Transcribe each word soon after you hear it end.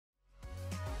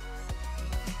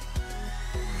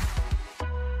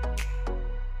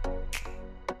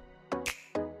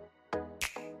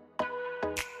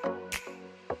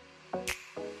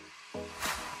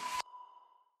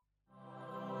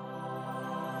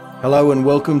Hello and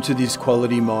welcome to this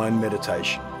Quality Mind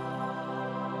meditation.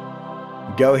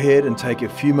 Go ahead and take a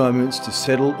few moments to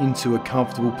settle into a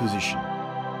comfortable position.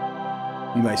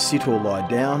 You may sit or lie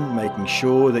down, making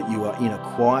sure that you are in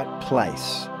a quiet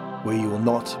place where you will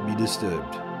not be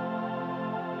disturbed.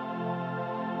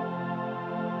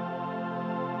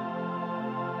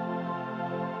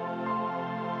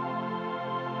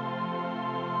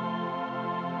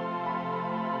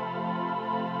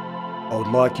 I would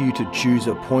like you to choose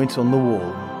a point on the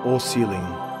wall or ceiling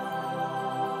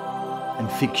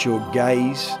and fix your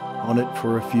gaze on it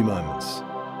for a few moments.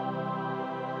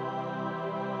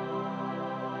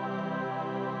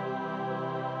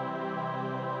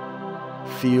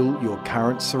 Feel your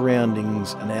current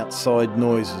surroundings and outside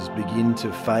noises begin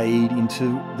to fade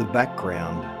into the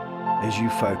background as you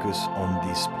focus on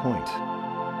this point.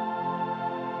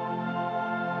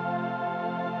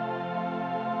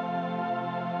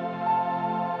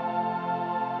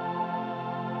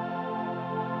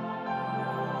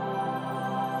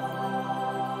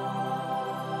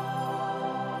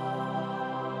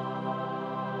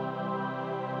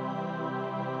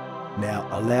 Now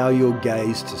allow your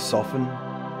gaze to soften,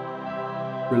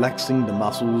 relaxing the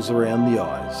muscles around the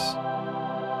eyes,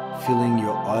 feeling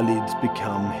your eyelids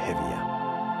become heavier.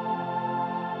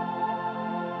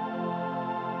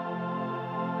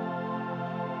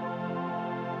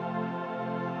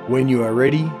 When you are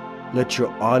ready, let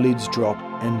your eyelids drop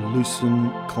and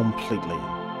loosen completely.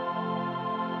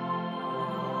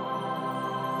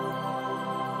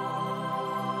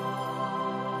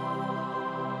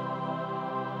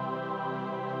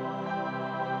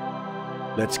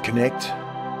 Let's connect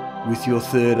with your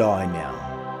third eye now.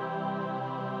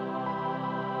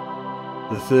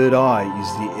 The third eye is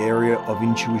the area of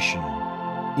intuition,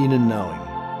 inner knowing.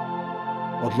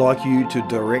 I'd like you to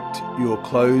direct your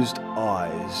closed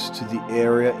eyes to the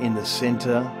area in the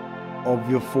center of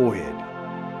your forehead,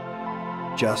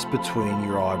 just between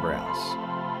your eyebrows.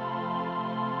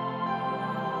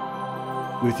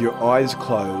 With your eyes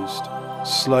closed,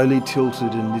 slowly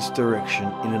tilted in this direction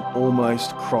in an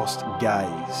almost crossed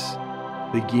gaze,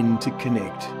 begin to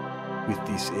connect with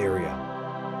this area.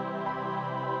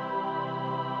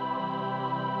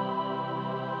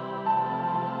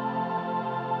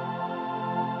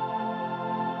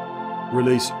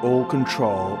 Release all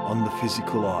control on the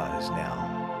physical eyes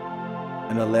now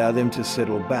and allow them to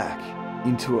settle back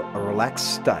into a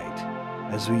relaxed state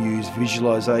as we use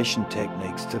visualization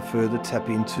techniques to further tap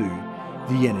into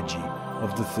the energy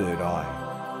of the third eye.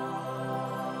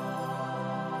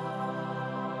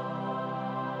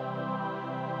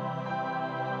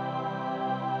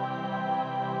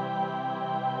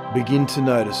 Begin to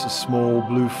notice a small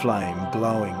blue flame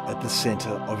glowing at the center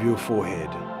of your forehead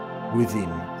within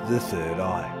the third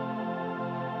eye.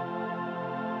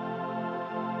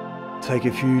 Take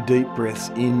a few deep breaths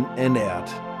in and out,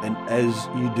 and as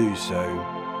you do so,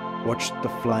 watch the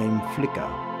flame flicker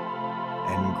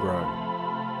and grow.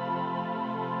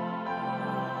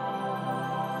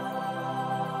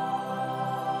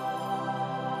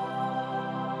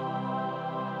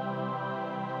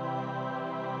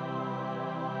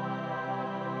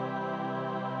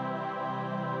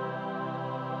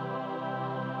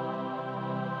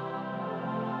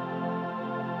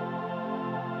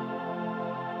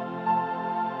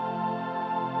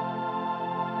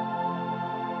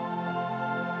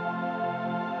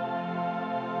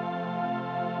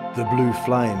 The blue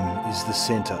flame is the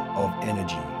center of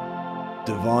energy,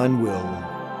 divine will,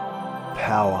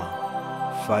 power,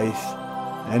 faith,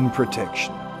 and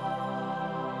protection.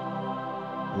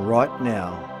 Right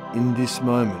now, in this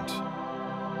moment,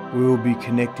 we will be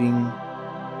connecting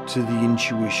to the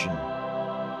intuition,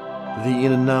 the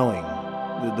inner knowing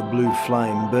that the blue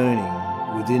flame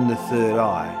burning within the third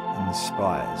eye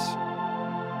inspires.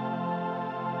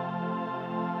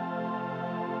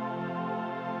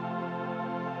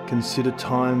 Consider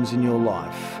times in your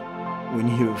life when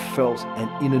you have felt an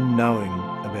inner knowing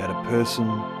about a person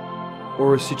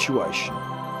or a situation,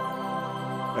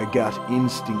 a gut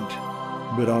instinct,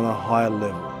 but on a higher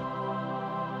level.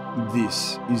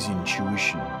 This is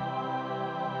intuition.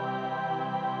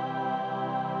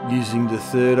 Using the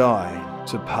third eye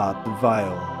to part the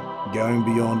veil, going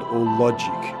beyond all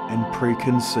logic and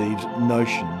preconceived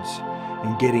notions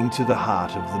and getting to the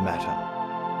heart of the matter.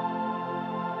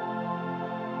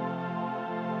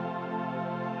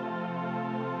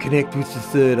 Connect with the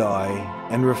third eye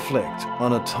and reflect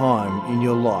on a time in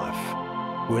your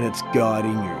life when it's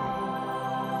guiding you.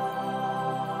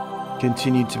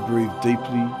 Continue to breathe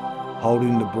deeply,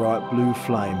 holding the bright blue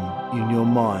flame in your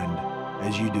mind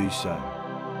as you do so.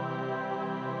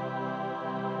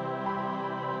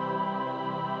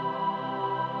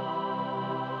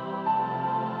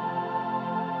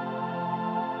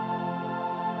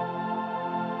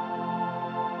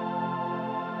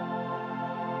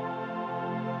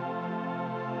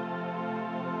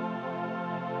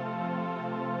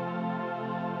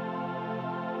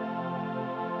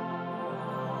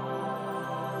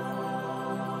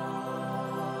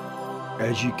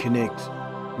 As you connect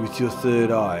with your third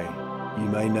eye, you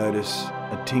may notice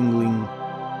a tingling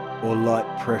or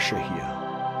light pressure here.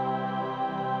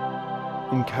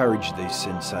 Encourage these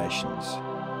sensations,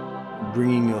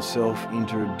 bringing yourself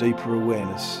into a deeper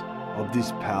awareness of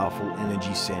this powerful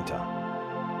energy center.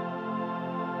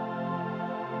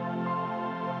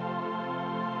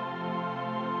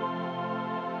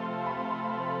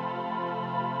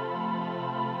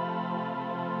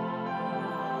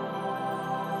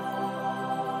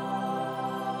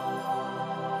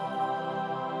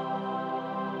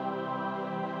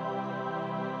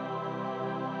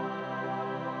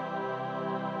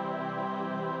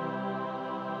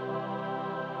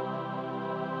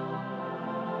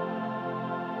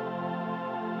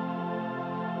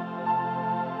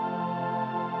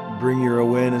 Bring your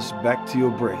awareness back to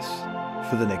your breath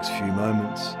for the next few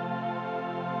moments.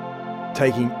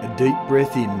 Taking a deep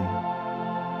breath in,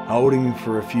 holding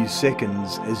for a few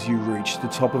seconds as you reach the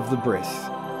top of the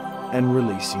breath and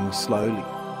releasing slowly.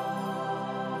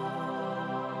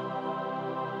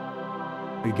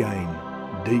 Again,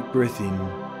 deep breath in,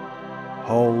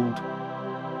 hold,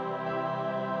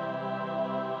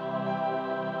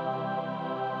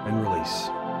 and release.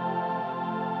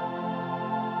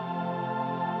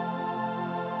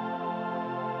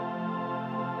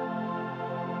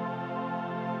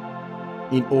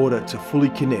 In order to fully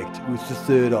connect with the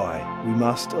third eye, we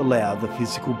must allow the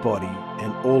physical body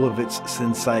and all of its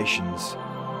sensations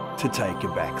to take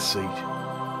a back seat.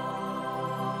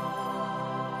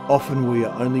 Often we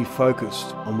are only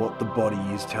focused on what the body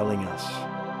is telling us.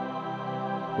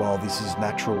 While this is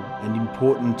natural and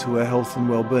important to our health and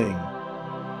well-being,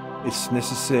 it's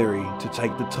necessary to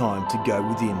take the time to go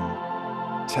within,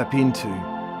 tap into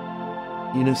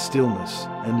inner stillness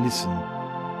and listen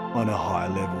on a higher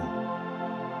level.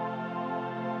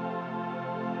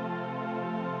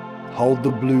 Hold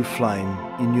the blue flame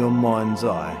in your mind's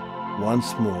eye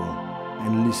once more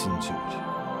and listen to it.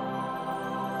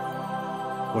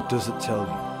 What does it tell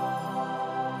you?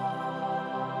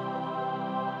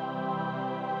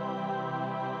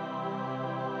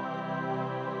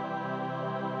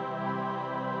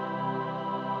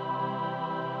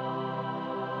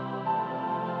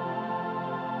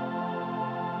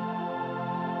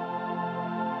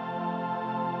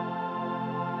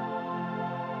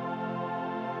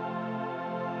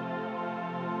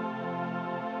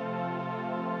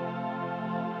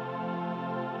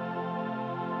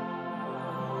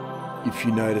 If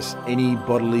you notice any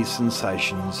bodily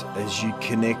sensations as you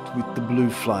connect with the blue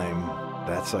flame,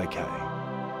 that's okay.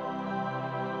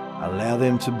 Allow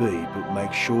them to be, but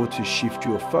make sure to shift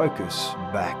your focus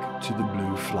back to the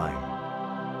blue flame.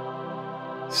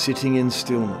 Sitting in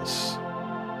stillness,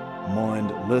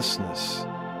 mindlessness,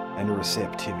 and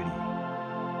receptivity.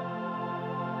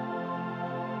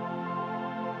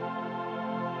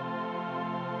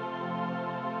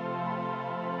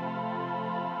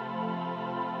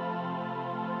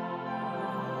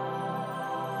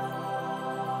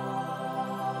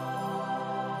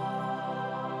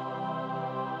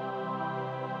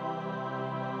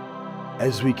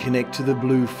 As we connect to the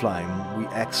blue flame, we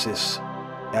access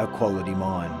our quality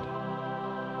mind,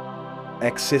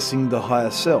 accessing the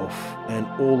higher self and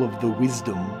all of the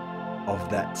wisdom of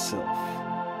that self.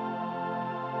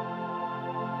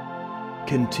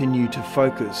 Continue to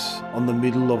focus on the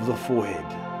middle of the forehead,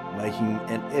 making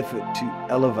an effort to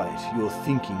elevate your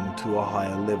thinking to a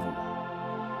higher level,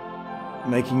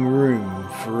 making room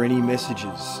for any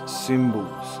messages,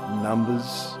 symbols,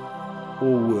 numbers,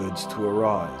 or words to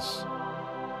arise,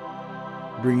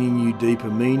 bringing you deeper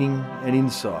meaning and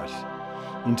insight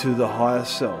into the higher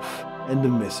self and the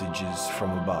messages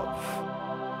from above.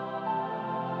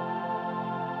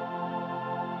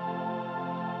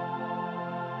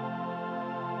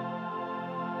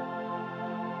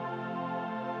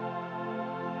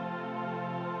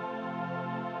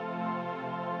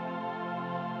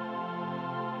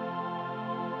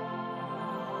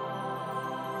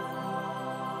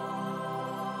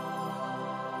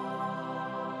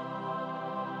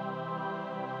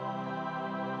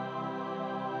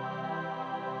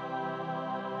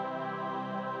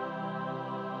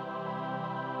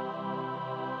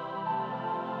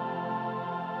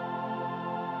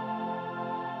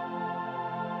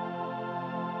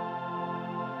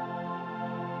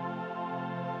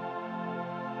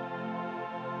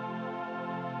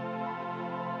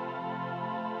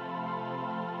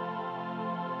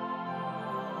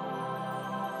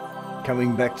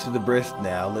 Coming back to the breath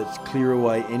now, let's clear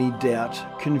away any doubt,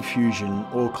 confusion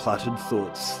or cluttered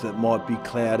thoughts that might be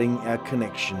clouding our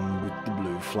connection with the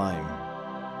blue flame.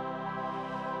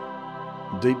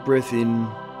 Deep breath in,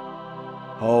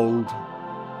 hold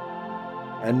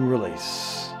and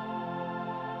release.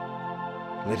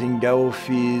 Letting go of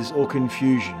fears or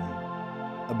confusion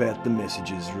about the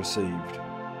messages received.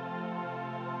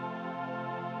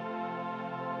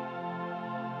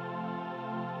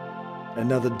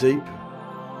 Another deep,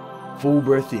 full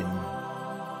breath in,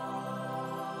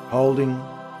 holding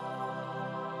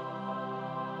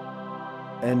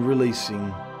and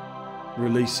releasing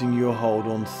your hold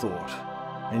on thought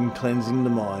and cleansing the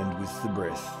mind with the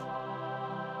breath.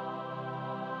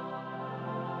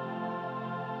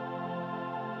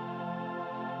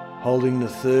 Holding the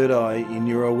third eye in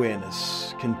your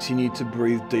awareness, continue to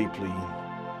breathe deeply,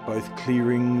 both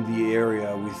clearing the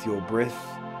area with your breath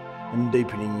and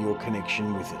deepening your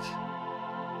connection with it.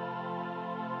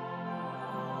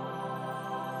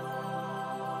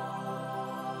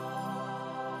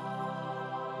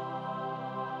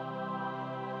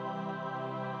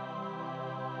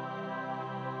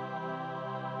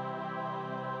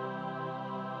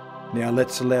 Now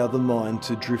let's allow the mind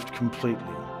to drift completely.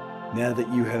 Now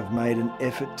that you have made an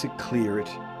effort to clear it,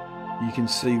 you can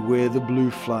see where the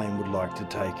blue flame would like to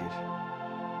take it.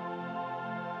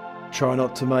 Try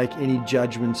not to make any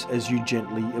judgments as you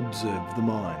gently observe the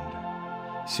mind.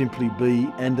 Simply be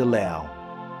and allow,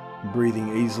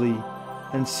 breathing easily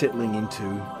and settling into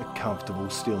a comfortable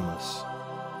stillness.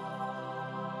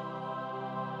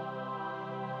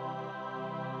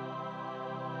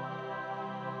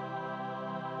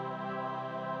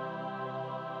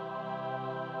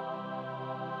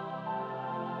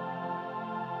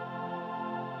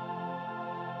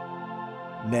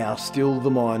 Now still the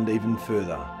mind even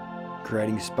further,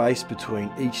 creating space between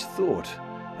each thought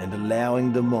and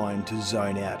allowing the mind to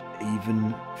zone out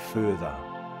even further.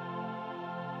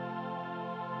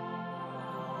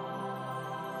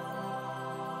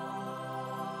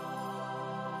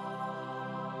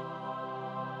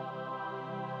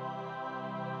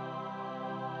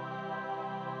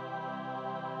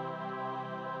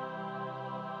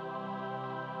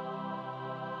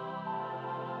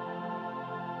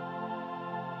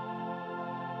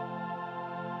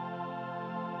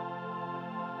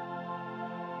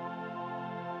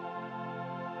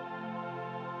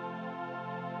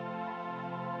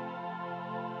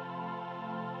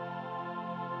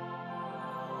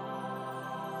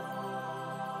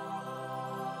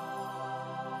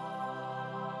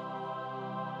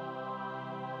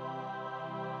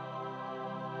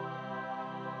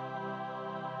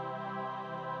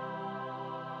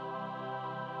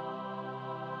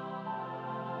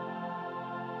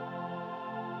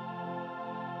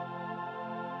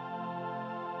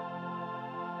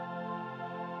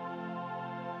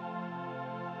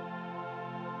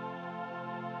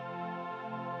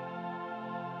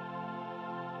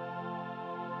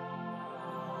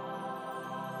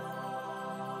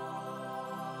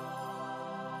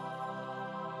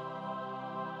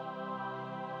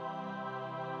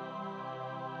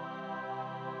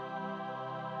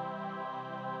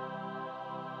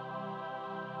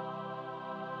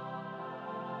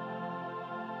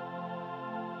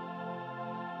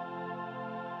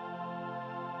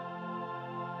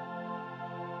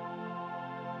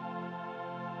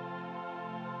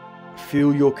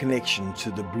 Feel your connection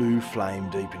to the blue flame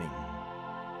deepening,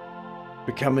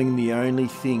 becoming the only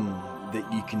thing that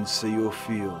you can see or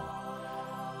feel,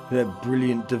 that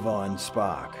brilliant divine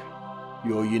spark,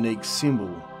 your unique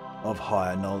symbol of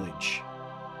higher knowledge.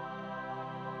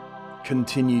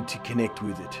 Continue to connect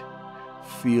with it,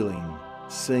 feeling,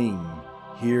 seeing,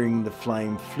 hearing the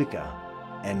flame flicker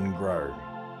and grow.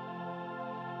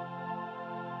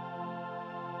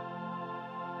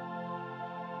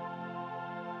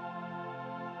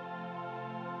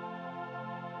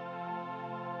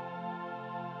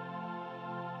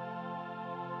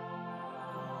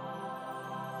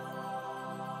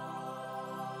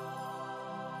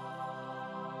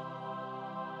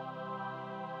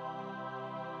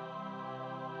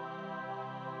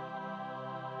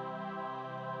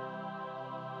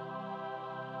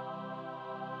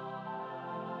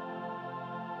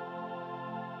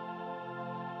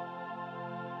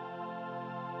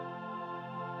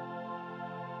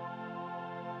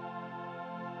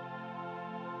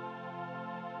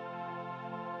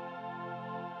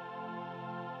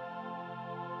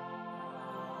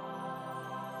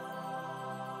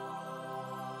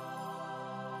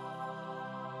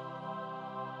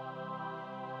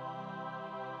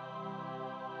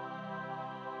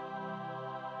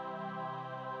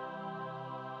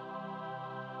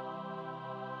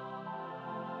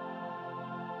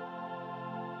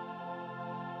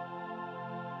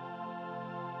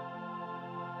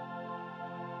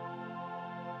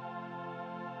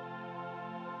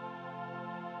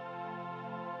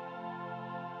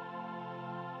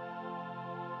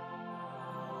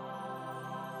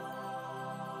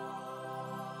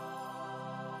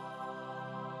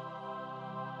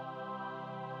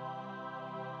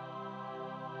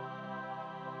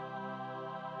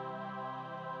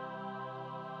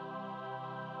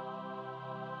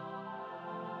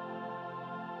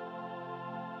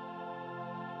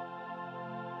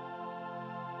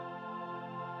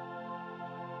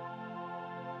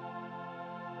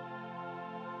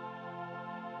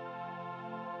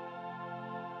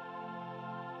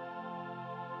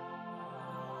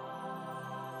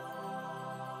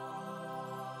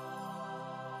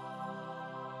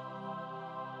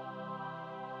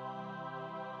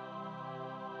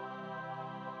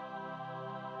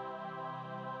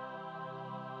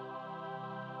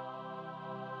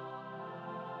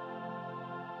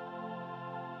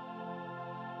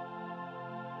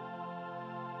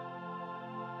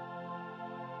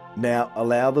 Now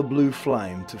allow the blue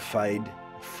flame to fade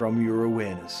from your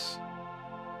awareness,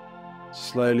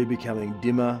 slowly becoming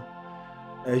dimmer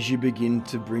as you begin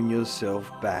to bring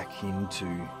yourself back into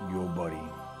your body.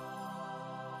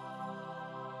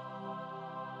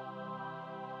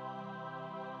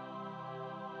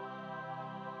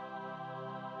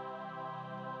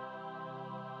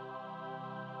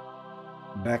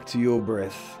 Back to your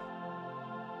breath,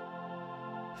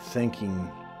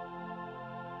 thanking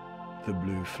the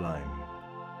blue flame.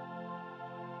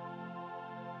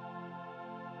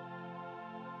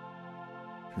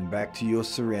 And back to your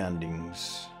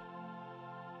surroundings.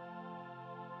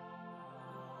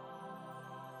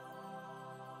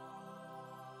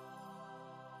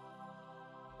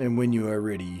 And when you are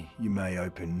ready, you may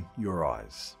open your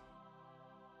eyes.